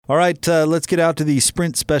All right, let's get out to the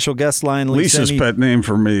Sprint special guest line. Lisa's pet name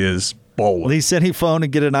for me is Boler. Lisa, any phone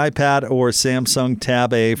and get an iPad or Samsung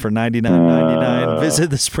Tab A for $99.99. Visit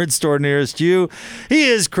the Sprint store nearest you. He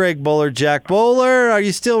is Craig Boler. Jack Boler, are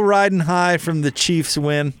you still riding high from the Chiefs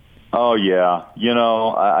win? Oh, yeah.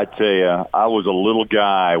 I tell you, I was a little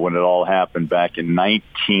guy when it all happened back in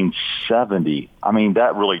 1970. I mean,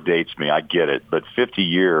 that really dates me. I get it. But 50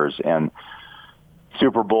 years and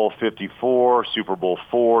Super Bowl 54, Super Bowl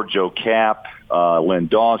 4, Joe Kapp, Len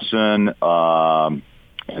Dawson, and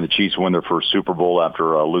the Chiefs win their first Super Bowl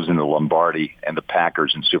after losing to Lombardi and the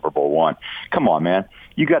Packers in Super Bowl I. Come on, man.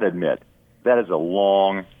 You got to admit, that is a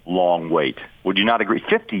long, long wait. Would you not agree?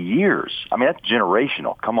 50 years. I mean, that's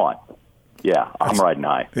generational. Come on. Yeah, I'm riding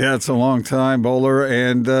high. Yeah, it's a long time, Boler,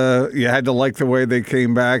 and you had to like the way they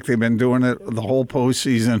came back. They've been doing it the whole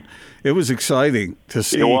postseason. It was exciting to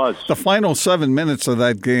see. It was. The final 7 minutes of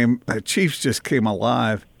that game, the Chiefs just came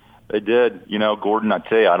alive. They did. Gordon, I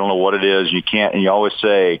tell you, I don't know what it is. You always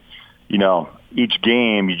say, each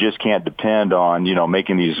game you just can't depend on,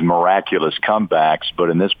 making these miraculous comebacks. But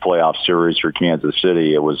in this playoff series for Kansas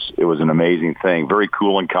City, it was an amazing thing. Very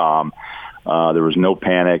cool and calm. There was no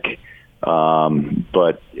panic.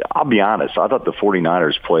 But I'll be honest, I thought the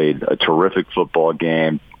 49ers played a terrific football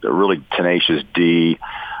game, a really tenacious D.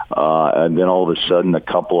 And then all of a sudden, a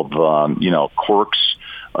couple of, quirks,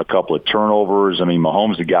 a couple of turnovers. I mean,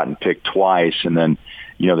 Mahomes had gotten picked twice, and then,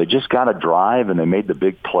 they just got a drive and they made the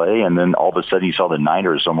big play. And then all of a sudden you saw the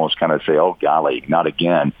Niners almost kind of say, oh, golly, not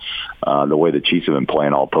again, the way the Chiefs have been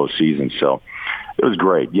playing all postseason. So it was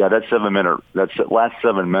great. Yeah, that last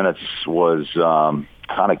 7 minutes was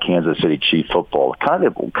kind of Kansas City Chief football, kind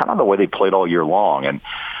of the way they played all year long. And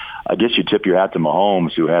I guess you tip your hat to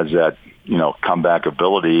Mahomes, who has that, comeback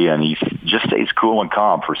ability, and he just stays cool and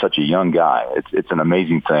calm for such a young guy. It's an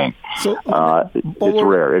amazing thing. So, it's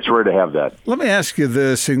rare. It's rare to have that. Let me ask you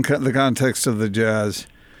this in the context of the Jazz.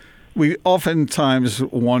 We oftentimes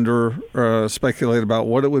wonder, speculate about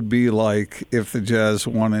what it would be like if the Jazz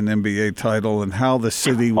won an NBA title and how the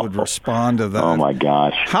city would respond to that. Oh my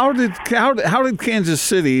gosh! How did Kansas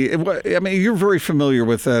City? I mean, you're very familiar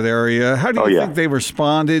with that area. How do you think they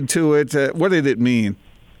responded to it? What did it mean?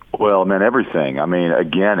 Well, man, everything. I mean,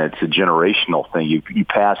 again, it's a generational thing. You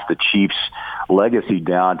pass the Chiefs' legacy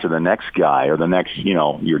down to the next guy or the next,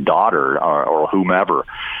 your daughter or whomever.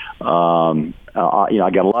 I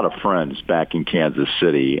got a lot of friends back in Kansas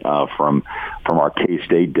City from our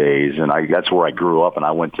K-State days, and that's where I grew up, and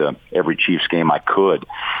I went to every Chiefs game I could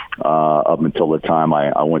up until the time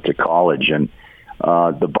I went to college. And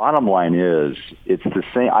the bottom line is, it's the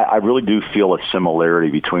same. I really do feel a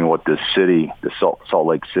similarity between what this city, the Salt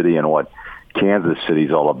Lake City, and what Kansas City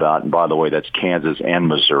is all about. And by the way, that's Kansas and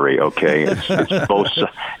Missouri. Okay,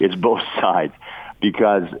 it's both sides,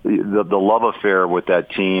 because the love affair with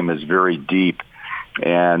that team is very deep,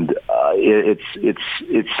 and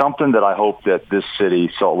it's something that I hope that this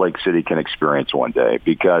city, Salt Lake City, can experience one day.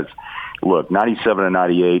 Because look, 97 and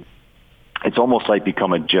 98. It's almost like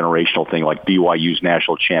become a generational thing, like BYU's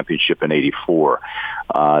national championship in '84.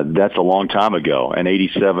 That's a long time ago. And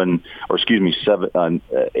 97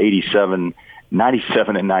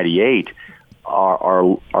 and 98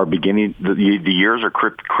 are beginning. The years are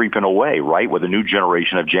creeping away, right, with a new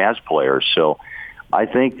generation of Jazz players. So I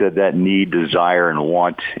think that need, desire, and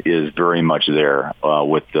want is very much there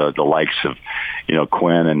with the likes of,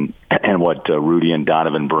 Quinn and what Rudy and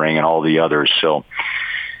Donovan bring and all the others. So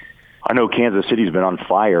I know Kansas City's been on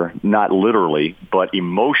fire, not literally, but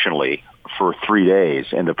emotionally, for 3 days,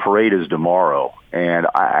 and the parade is tomorrow. And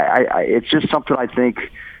it's just something I think,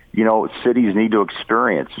 cities need to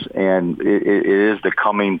experience. And it is the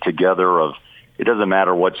coming together of, it doesn't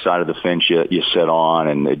matter what side of the fence you sit on,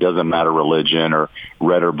 and it doesn't matter religion or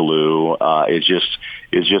red or blue. It's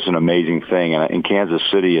just an amazing thing. And Kansas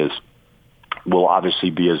City will obviously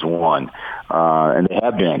be as one. And they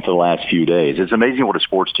have been for the last few days. It's amazing what a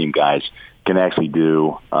sports team, guys, can actually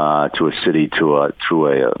do to a city, to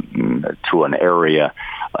an area,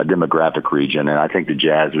 a demographic region. And I think the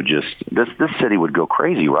Jazz would this city would go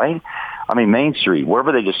crazy, right? I mean, Main Street,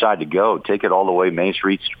 wherever they decide to go, take it all the way, Main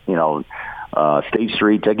Street, State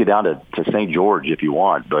Street, take it down to St. George if you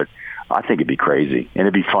want. But I think it'd be crazy, and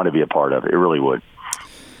it'd be fun to be a part of. It really would.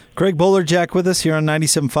 Craig Boler, Jack, with us here on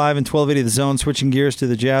 97.5 and 1280 The Zone, switching gears to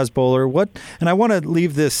the Jazz. Boler. And I want to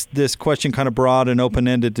leave this question kind of broad and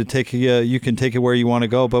open-ended to take you can take it where you want to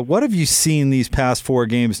go, but what have you seen these past 4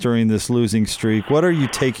 games during this losing streak? What are you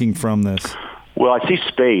taking from this? Well, I see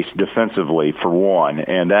space defensively, for one,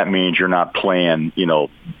 and that means you're not playing,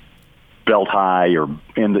 belt high or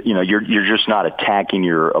you're just not attacking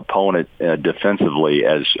your opponent defensively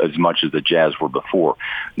as much as the Jazz were before.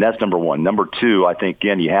 And that's number one. Number two, I think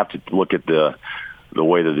again you have to look at the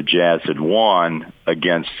way that the Jazz had won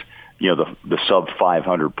against the sub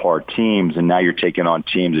 500 par teams, and now you're taking on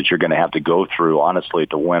teams that you're going to have to go through honestly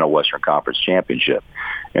to win a Western Conference championship,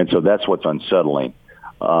 and so that's what's unsettling.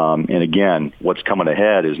 And again, what's coming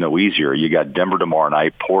ahead is no easier. You got Denver tomorrow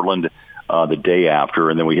night, Portland the day after,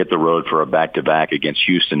 and then we hit the road for a back-to-back against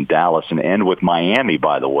Houston, Dallas, and end with Miami,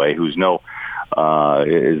 by the way, who's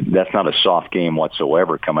that's not a soft game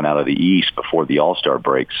whatsoever coming out of the East before the All-Star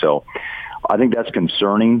break. So I think that's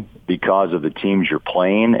concerning because of the teams you're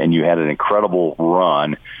playing, and you had an incredible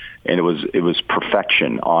run, and it was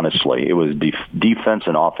perfection, honestly. It was defense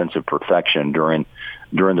and offensive perfection during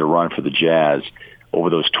the run for the Jazz over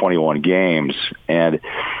those 21 games. And,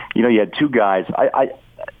 you had two guys.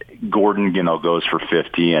 Gordon, goes for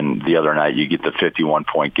 50, and the other night you get the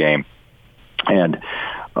 51-point game, and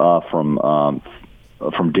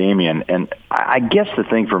from Damian. And I guess the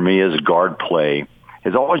thing for me is guard play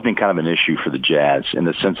has always been kind of an issue for the Jazz in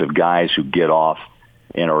the sense of guys who get off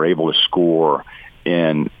and are able to score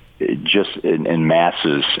in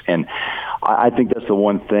masses. And I think that's the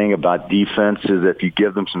one thing about defense is if you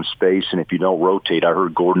give them some space and if you don't rotate. I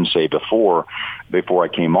heard Gordon say before I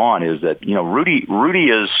came on is that, Rudy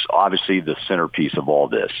is obviously the centerpiece of all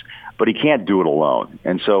this, but he can't do it alone.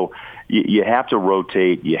 And so you have to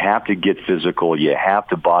rotate, you have to get physical, you have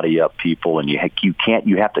to body up people, and you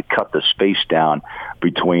have to cut the space down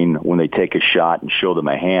between when they take a shot and show them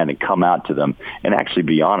a hand and come out to them and actually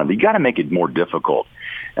be on them. You got to make it more difficult.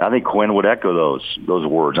 And I think Quinn would echo those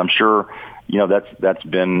words. I'm sure, that's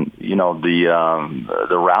been, the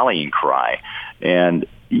rallying cry.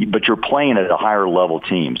 But you're playing at a higher level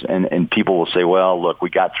teams, and people will say, well, look, we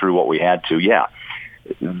got through what we had to. Yeah.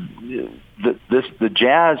 The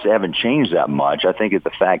Jazz haven't changed that much. I think that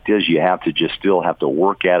the fact is you have to just still have to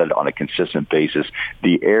work at it on a consistent basis.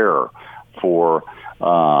 The error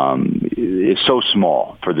is so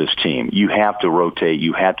small for this team. You have to rotate,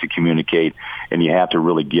 you have to communicate, and you have to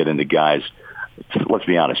really get into guys, let's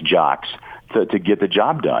be honest, jocks, to get the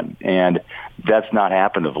job done. And that's not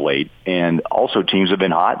happened of late. And also teams have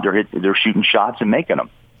been hot. They're shooting shots and making them.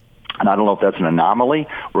 And I don't know if that's an anomaly.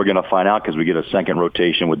 We're going to find out because we get a second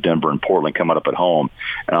rotation with Denver and Portland coming up at home.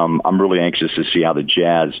 And I'm really anxious to see how the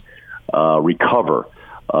Jazz recover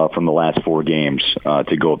from the last four games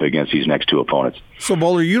to go up against these next two opponents. So,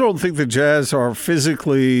 Boler, you don't think the Jazz are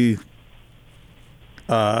physically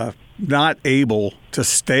not able to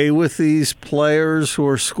stay with these players who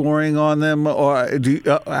are scoring on them? Or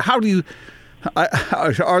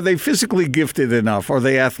are they physically gifted enough? Are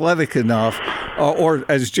they athletic enough? Or,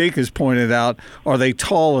 as Jake has pointed out, are they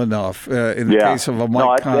tall enough in the case of a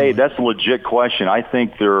Mike Conley? That's a legit question. I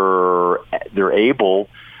think they're able,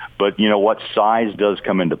 but you know what? Size does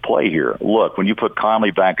come into play here. Look, when you put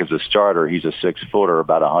Conley back as a starter, he's a 6-footer,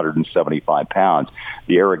 about 175 pounds.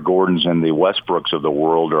 The Eric Gordons and the Westbrooks of the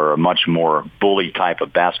world are a much more bully type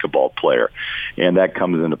of basketball player, and that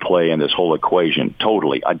comes into play in this whole equation.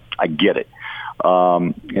 Totally, I get it.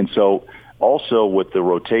 And so also with the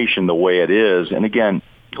rotation the way it is, and again,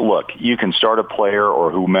 look, you can start a player or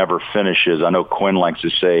whomever finishes. I know Quinn likes to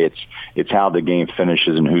say it's how the game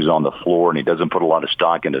finishes and who's on the floor, and he doesn't put a lot of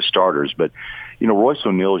stock into starters. But, Royce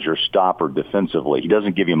O'Neal is your stopper defensively. He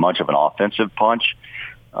doesn't give you much of an offensive punch.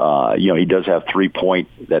 He does have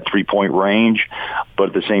that three-point range, but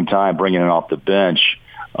at the same time, bringing it off the bench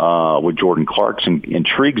with Jordan Clarkson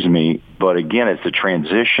intrigues me. But again, it's the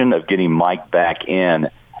transition of getting Mike back in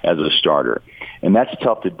as a starter. And that's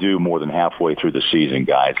tough to do more than halfway through the season,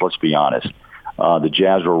 guys. Let's be honest. The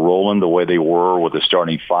Jazz were rolling the way they were with the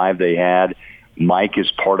starting five they had. Mike is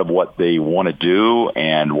part of what they want to do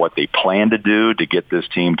and what they plan to do to get this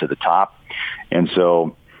team to the top. And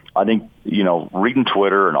so I think, reading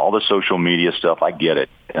Twitter and all the social media stuff, I get it.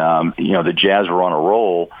 The Jazz were on a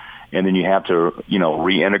roll, and then you have to,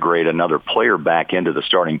 reintegrate another player back into the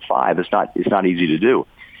starting five. It's not easy to do.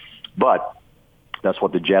 But that's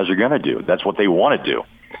what the Jazz are going to do. That's what they want to do.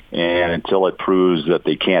 And until it proves that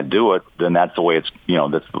they can't do it, then that's the way it's,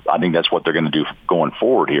 I think that's what they're going to do going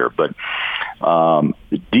forward here. But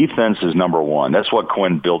defense is number one. That's what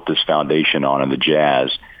Quinn built this foundation on in the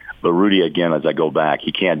Jazz. But Rudy, again, as I go back,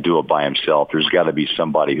 he can't do it by himself. There's got to be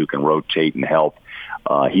somebody who can rotate and help.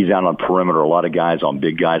 He's out on perimeter. A lot of guys on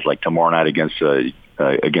big guys like tomorrow night against the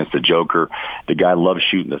Joker. The guy loves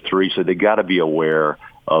shooting the three, so they got to be aware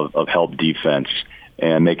of help defense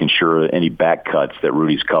and making sure any back cuts that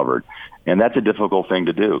Rudy's covered. And that's a difficult thing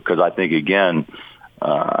to do because I think, again,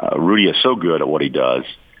 Rudy is so good at what he does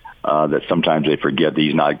that sometimes they forget that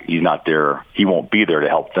he's not there. He won't be there to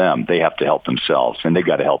help them. They have to help themselves, and they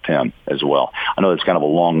got to help him as well. I know that's kind of a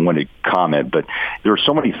long-winded comment, but there are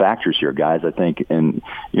so many factors here, guys. I think, and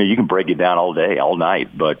you can break it down all day, all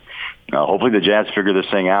night, but hopefully the Jazz figure this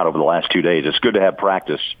thing out over the last 2 days. It's good to have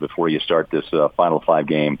practice before you start this final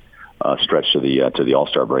 5-game stretch to the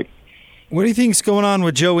All-Star break. What do you think's going on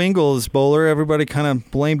with Joe Ingles, Boler? Everybody kind of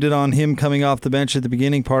blamed it on him coming off the bench at the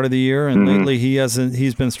beginning part of the year, and lately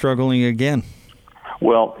he's been struggling again.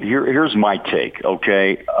 Well, here's my take,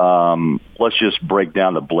 okay? Let's just break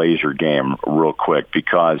down the Blazer game real quick,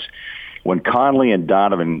 because when Conley and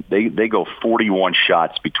Donovan, they go 41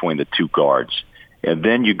 shots between the two guards, and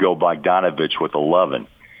then you go Bogdanovich with 11.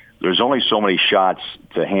 There's only so many shots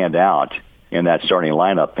to hand out in that starting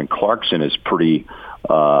lineup, and Clarkson is pretty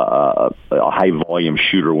a high-volume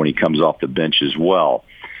shooter when he comes off the bench as well.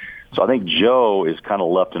 So I think Joe is kind of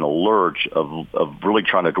left in a lurch of really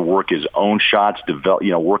trying to work his own shots,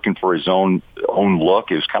 working for his own look.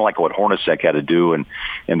 It was kind of like what Hornacek had to do in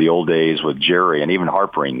the old days with Jerry, and even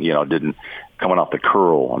Harpering, didn't coming off the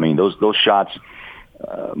curl. I mean, those shots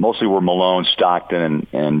mostly were Malone, Stockton,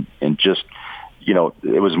 and just,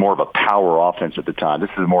 it was more of a power offense at the time. This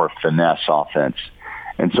is more a finesse offense.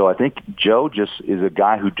 And so I think Joe just is a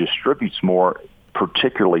guy who distributes more,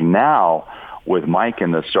 particularly now with Mike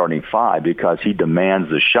in the starting 5, because he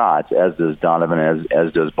demands the shots, as does Donovan,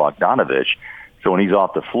 as does Bogdanovich. So when he's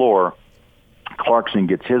off the floor, Clarkson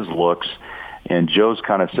gets his looks, and Joe's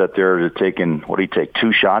kind of sat there to taking,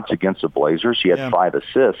 2 shots against the Blazers. He had 5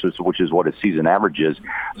 assists, which is what his season average is.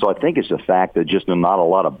 So I think it's the fact that just not a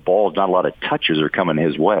lot of balls, not a lot of touches are coming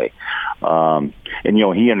his way. And,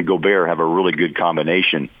 he and Gobert have a really good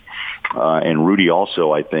combination. And Rudy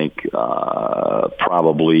also, I think,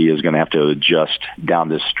 probably is going to have to adjust down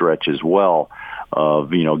this stretch as well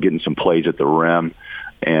of, getting some plays at the rim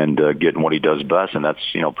and getting what he does best, and that's,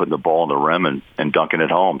 putting the ball in the rim and dunking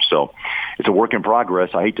it home. So it's a work in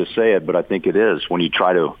progress. I hate to say it, but I think it is when you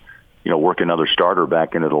try to, work another starter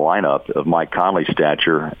back into the lineup of Mike Conley's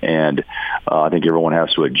stature, and I think everyone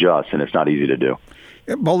has to adjust, and it's not easy to do.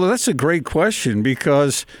 Yeah, Boler, that's a great question,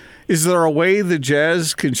 because is there a way the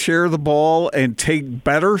Jazz can share the ball and take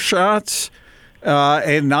better shots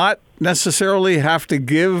and not necessarily have to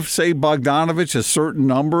give, say, Bogdanovich a certain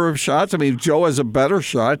number of shots? I mean, if Joe has a better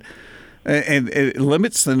shot and it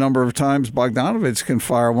limits the number of times Bogdanovich can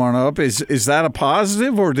fire one up, is that a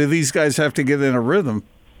positive, or do these guys have to get in a rhythm?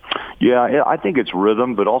 Yeah, I think it's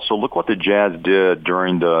rhythm, but also look what the Jazz did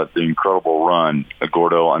during the incredible run,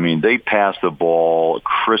 Gordo. I mean, they passed the ball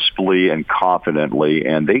crisply and confidently,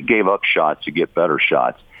 and they gave up shots to get better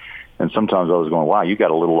shots. And sometimes I was going, wow, you got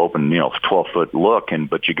a little open, 12-foot look,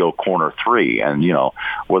 but you go corner 3. And,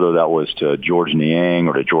 whether that was to George Niang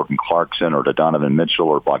or to Jordan Clarkson or to Donovan Mitchell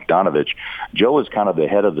or Bogdanovich, Joe is kind of the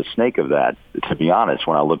head of the snake of that, to be honest,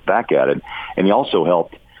 when I look back at it. And he also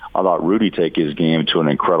helped, I thought, Rudy take his game to an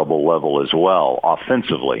incredible level as well,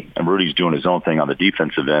 offensively. And Rudy's doing his own thing on the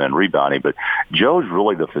defensive end and rebounding. But Joe's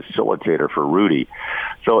really the facilitator for Rudy.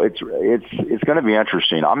 So it's going to be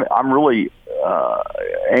interesting. I'm really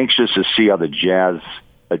anxious to see how the Jazz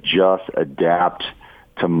adjust, adapt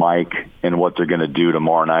to Mike and what they're going to do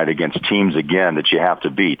tomorrow night against teams, again, that you have to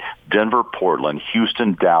beat. Denver, Portland,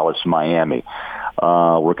 Houston, Dallas, Miami.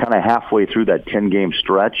 We're kind of halfway through that 10-game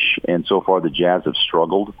stretch, and so far the Jazz have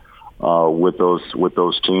struggled with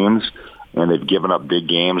those teams, and they've given up big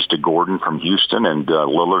games to Gordon from Houston and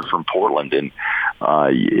Lillard from Portland. And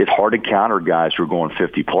it's hard to counter guys who are going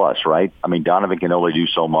 50-plus, right? I mean, Donovan can only do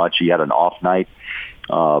so much. He had an off night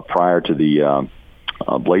prior to the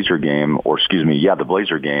Blazer game, the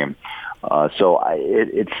Blazer game. So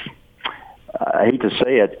it's I hate to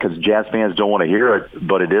say it because Jazz fans don't want to hear it,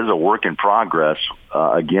 but it is a work in progress.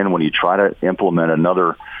 Again, when you try to implement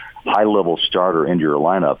another high-level starter into your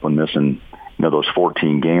lineup when missing, those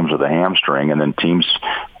 14 games with a hamstring, and then teams,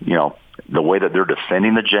 the way that they're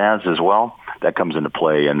defending the Jazz as well, that comes into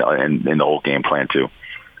play in the whole game plan too.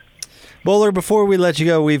 Boler, before we let you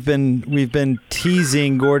go, we've been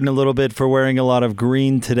teasing Gordon a little bit for wearing a lot of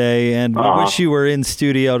green today, and we wish you were in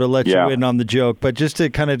studio to let you in on the joke. But just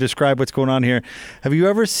to kind of describe what's going on here, have you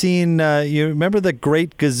ever seen? You remember the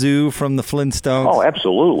Great Gazoo from the Flintstones? Oh,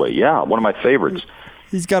 absolutely, yeah, one of my favorites.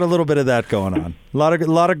 He's got a little bit of that going on. A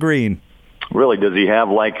lot of green. Really? Does he have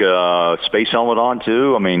like a space helmet on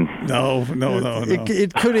too? I mean, No.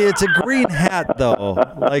 It's a green hat though,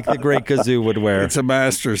 like the great Kazoo would wear. It's a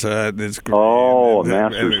Master's hat. It's green. a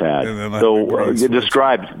Master's hat. So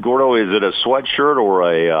describe, Gordo. Is it a sweatshirt or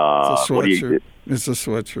a? It's a sweatshirt. It's a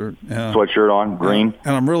sweatshirt. Yeah. Sweatshirt on, green.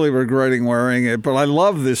 And I'm really regretting wearing it, but I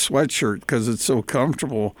love this sweatshirt because it's so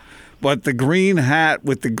comfortable. But the green hat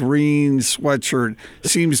with the green sweatshirt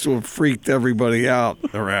seems to have freaked everybody out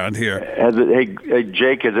around here. Hey,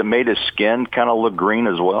 Jake, has it made his skin kind of look green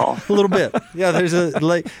as well? A little bit. Yeah, there's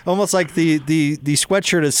almost like the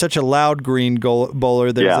sweatshirt is such a loud green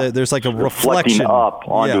bowler. There's like a reflection reflecting up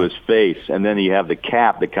onto his face, and then you have the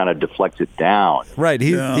cap that kind of deflects it down. Right.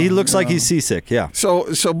 He looks like he's seasick. Yeah.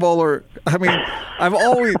 So Bowler, I mean, I've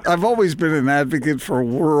always been an advocate for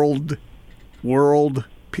world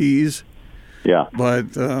peas. Yeah. But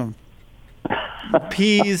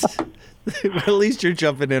peas. At least you're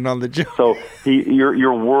jumping in on the joke. So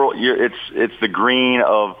your world, it's the green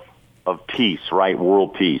of peace, right?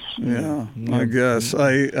 World peace. Yeah, I guess.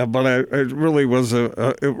 It really was it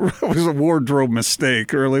was a wardrobe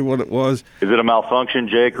mistake. Really, what it was. Is it a malfunction,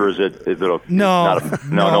 Jake, or is it no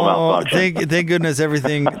malfunction? Thank goodness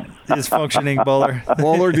everything is functioning, Bowler.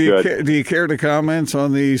 Bowler, do you care to comment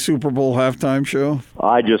on the Super Bowl halftime show?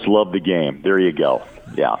 I just love the game. There you go.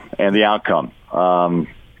 Yeah, and the outcome.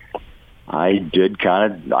 I did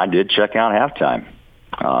check out halftime.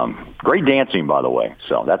 Great dancing, by the way.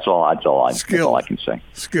 So that's all I can say.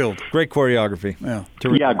 Skilled. Great choreography. Yeah.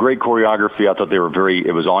 Great choreography. I thought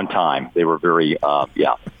it was on time. They were very,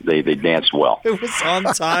 they danced well. It was on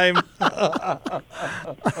time.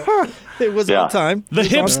 It was on time. The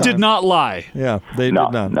hips did not lie. Yeah, they did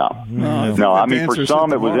not. No. I mean, for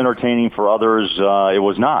some, it was entertaining. For others, it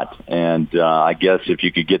was not. And I guess if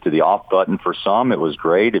you could get to the off button for some, it was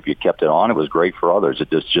great. If you kept it on, it was great for others. It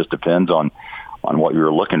just depends on what you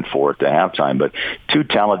were looking for at the halftime. But two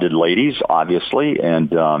talented ladies, obviously,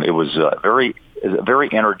 and it was a very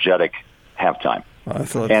energetic halftime.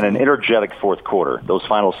 And an energetic fourth quarter. Those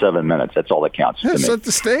final 7 minutes, that's all that counts to me. Set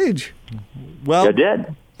the stage. Well, it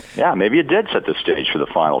did. Yeah, maybe it did set the stage for the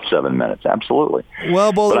final 7 minutes. Absolutely.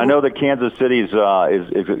 Well, but I know that Kansas City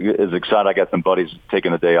is excited. I got some buddies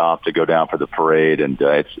taking the day off to go down for the parade, and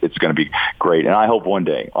it's going to be great. And I hope one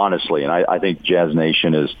day, honestly, and I think Jazz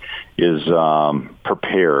Nation is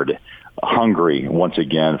prepared, hungry once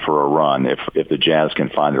again for a run if the Jazz can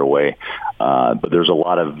find their way. But there's a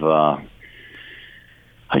lot of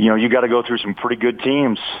you got to go through some pretty good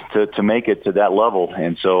teams to make it to that level.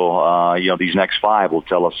 And so, these next 5 will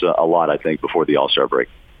tell us a lot, I think, before the All-Star break.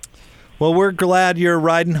 Well, we're glad you're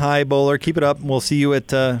riding high, Bowler. Keep it up. We'll see you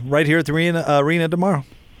at right here at the arena tomorrow.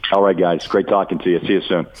 All right, guys. Great talking to you. See you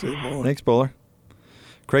soon. See you, Bowler. Thanks, Bowler.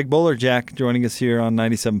 Craig Bolejrack joining us here on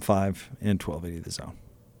 97.5 and 1280 The Zone.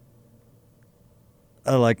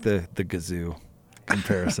 I like the Kazoo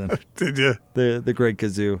comparison. Did you? The great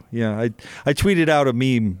Kazoo. Yeah, I tweeted out a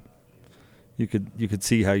meme. You could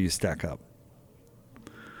see how you stack up.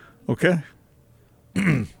 Okay.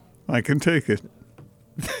 I can take it.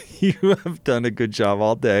 You have done a good job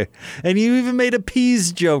all day. And you even made a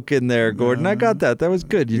peas joke in there, Gordon. I got that. That was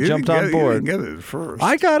good. You jumped on board. You didn't get it at first.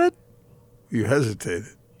 I got it. You hesitated.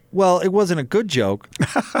 Well, it wasn't a good joke.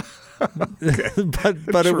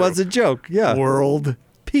 but it was a joke. Yeah. World.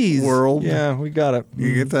 Peas. World. Yeah, we got it.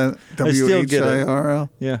 You get that? I still get it. WHIRL?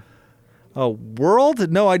 Yeah. Oh,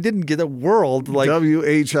 world? No, I didn't get it. World. Like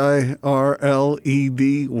WHIRLED.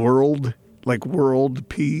 World. Like world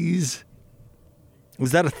peas.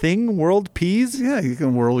 Was that a thing? World peas? Yeah, you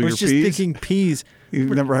can whirl your peas. I was just thinking peas. You've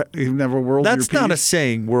never whirled your peas? That's not a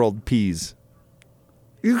saying, world peas.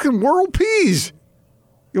 You can whirl peas.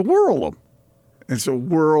 You whirl them. It's a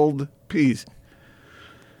whirled peas.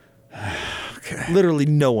 Okay. Literally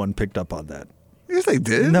no one picked up on that. Yes, they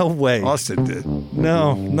did. No way. Austin did.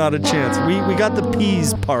 No, not a chance. We got the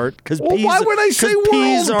peas part because peas. Why would I say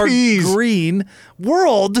peas world are peas? Green.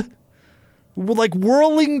 World. Like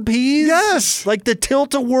whirling peas? Yes. Like the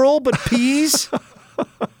tilt-a-whirl, but peas?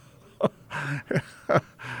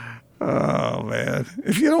 Oh, man.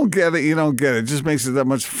 If you don't get it, you don't get it. It just makes it that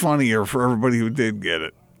much funnier for everybody who did get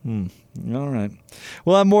it. All right.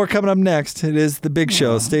 We'll have more coming up next. It is The Big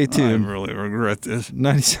Show. Stay tuned. I really regret this.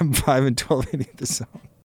 97.5 and 1280 The Zone.